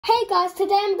Hey guys,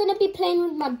 today I'm going to be playing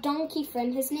with my donkey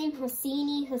friend. His name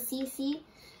Hosini.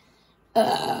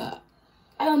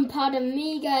 Pardon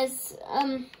me guys.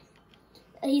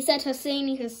 He said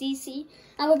Hosini.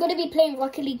 And we're going to be playing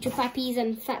Rocket League to puppies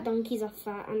and fat donkeys are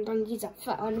fat and donkeys are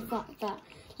fat and fat.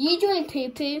 You join Poo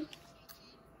Poo.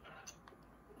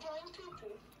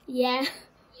 Yeah.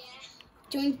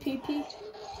 Join Poo Poo.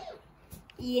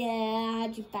 Yeah,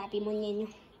 de papi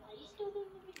monino.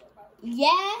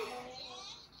 Yeah.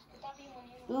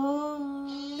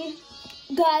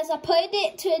 Guys, I put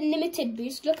it to limited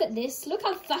boost. Look at this. Look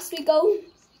how fast we go.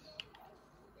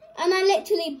 And I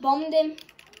literally bombed him.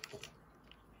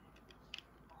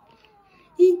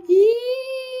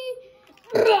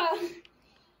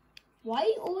 Why are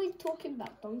you always talking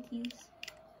about donkeys?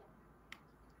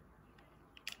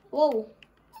 Whoa.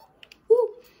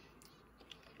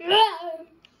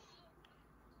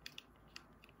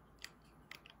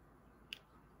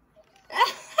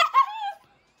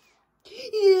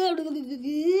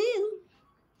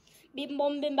 Bim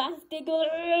bom bim bastic.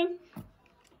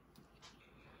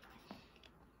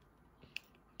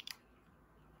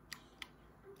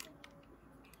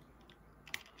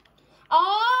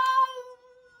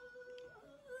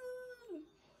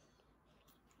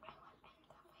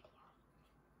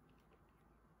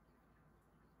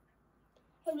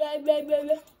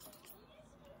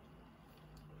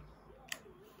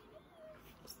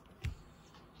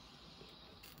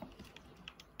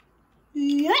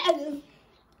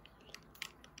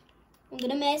 I'm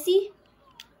gonna Messi.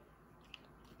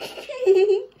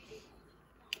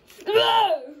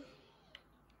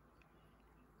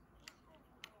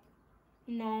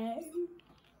 No.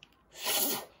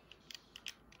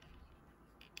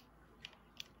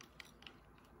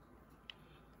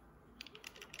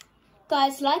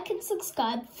 Guys, like and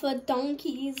subscribe for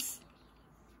donkeys.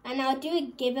 And I'll do a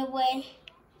giveaway.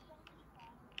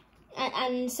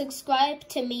 And subscribe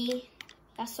to me.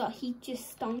 That's what he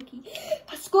just donkey.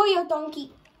 Score your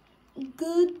donkey.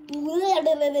 Good.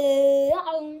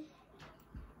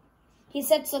 He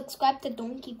said subscribe to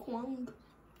Donkey Kong.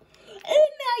 Oh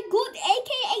my god,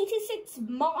 AK-86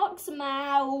 marks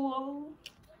now.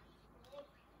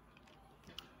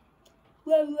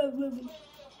 Whoa.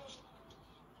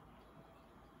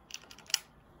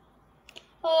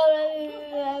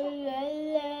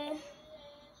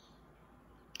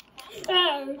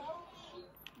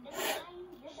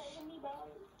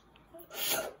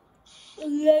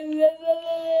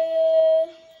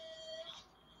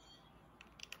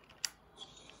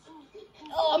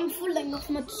 Oh, I'm falling off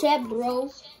my chair,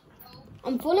 bro.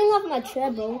 I'm falling off my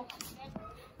chair, bro.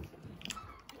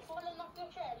 Falling off your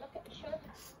chair, look at the shirt.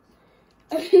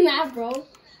 Nah, bro.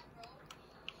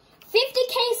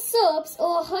 50k subs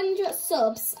or 100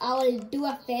 subs, I will do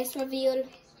a face reveal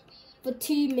for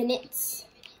 2 minutes,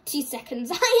 2 seconds.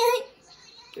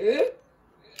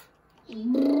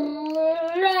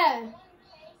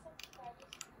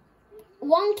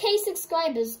 1k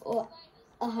subscribers or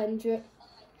 100.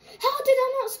 How did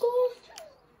I not score?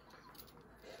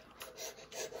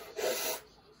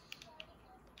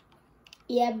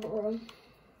 Yeah, bro.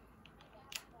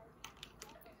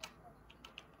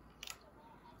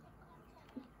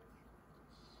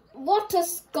 What a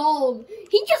skull.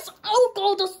 He just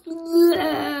outgoaled us.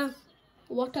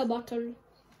 Water bottle.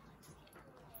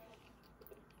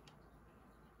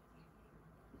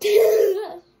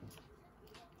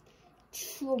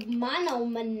 Mano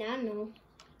manano.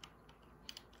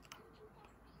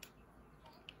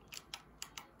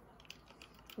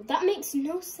 That makes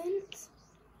no sense.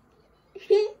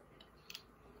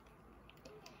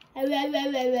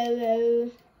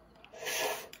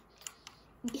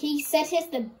 He said he's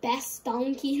the best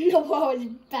donkey in the world,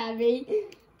 Barry.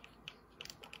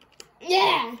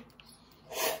 Yeah.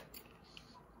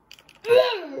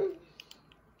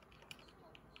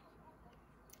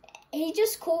 He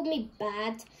just called me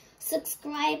bad.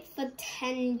 Subscribe for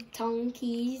 10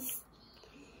 donkeys.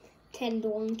 10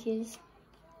 donkeys.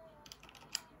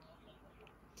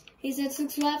 He said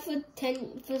subscribe for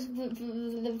 10 for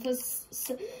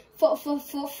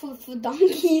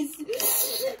donkeys.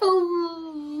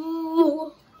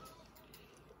 Oh.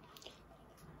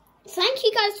 Thank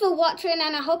you guys for watching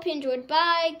and I hope you enjoyed.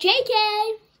 Bye.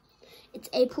 JK. It's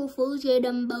April Fool's Day,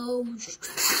 Dumbo.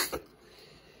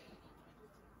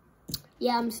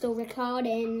 Yeah, I'm still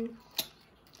recording.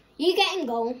 You getting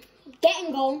goal.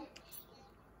 Getting goal.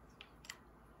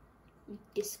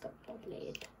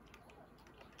 Discombobulated.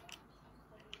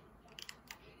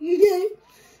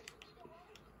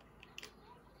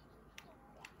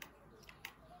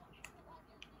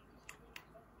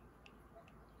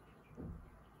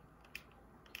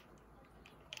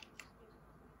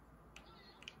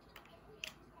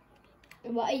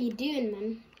 What are you doing,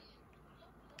 man?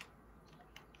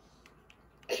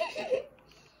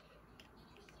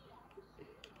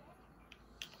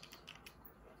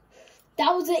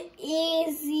 That was an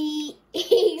easy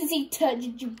touch,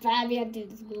 Baby. I did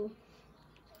this goal.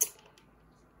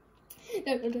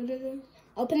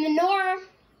 Open the door.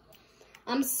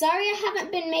 I'm sorry I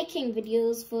haven't been making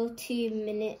videos for 2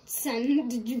 minutes and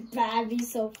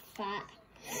Baby's so fat.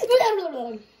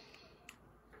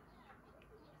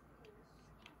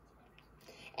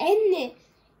 End it.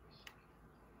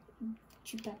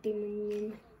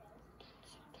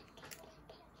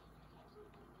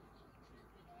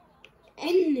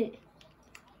 End it.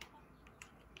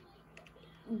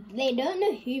 They don't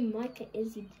know who Micah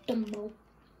is, you dumbo.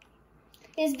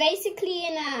 He's basically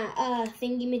in a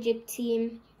thingy-majig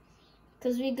team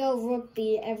because we go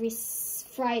rugby every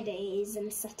Fridays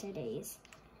and Saturdays.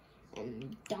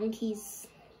 And donkeys.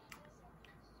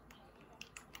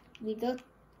 We go.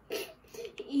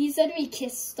 He said we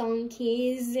kiss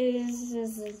donkeys.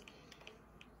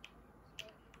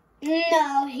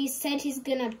 No, he said he's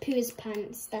gonna poo his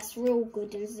pants. That's real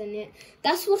good, isn't it?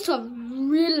 That's what a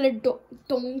real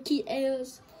donkey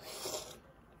is.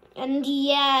 And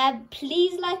yeah,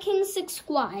 please like and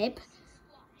subscribe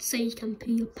so you can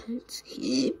poo your pants.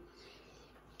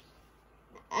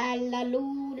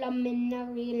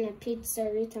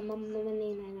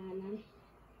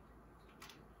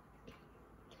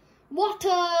 What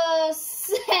a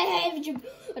save!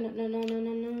 Oh, no.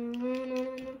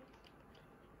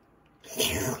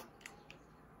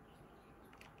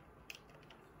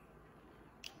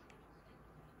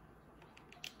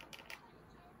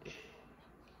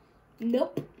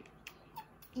 Nope.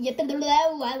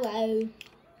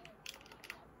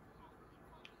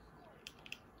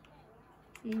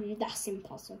 That's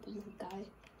impossible, guy.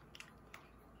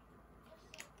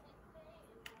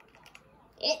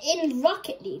 In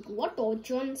Rocket League, what the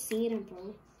John Cena,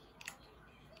 bro?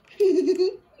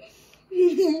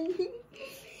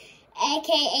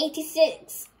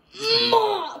 AK-86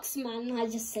 Marksman. I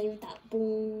just saved that.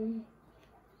 Boom.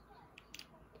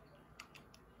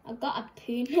 I got a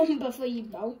poo number for you,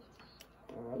 bro.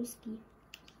 Broski.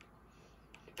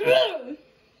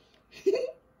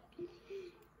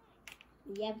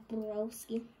 Yeah,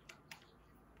 broski.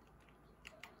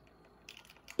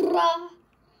 Bruh.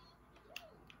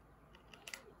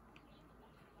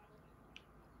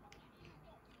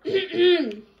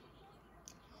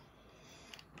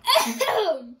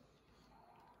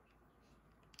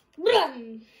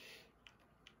 Run.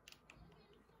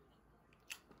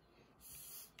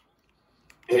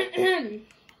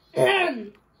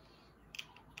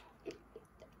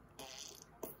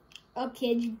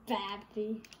 Okay, you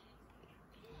baby.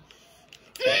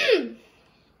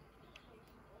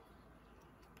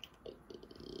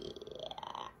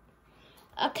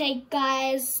 Okay,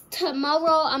 guys,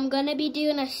 tomorrow I'm gonna be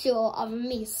doing a show of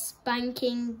me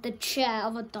spanking the chair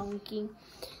of a donkey.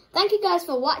 Thank you guys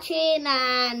for watching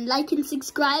and like and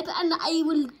subscribe, and I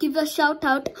will give a shout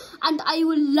out and I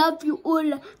will love you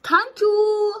all. Thank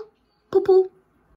you. Poo poo.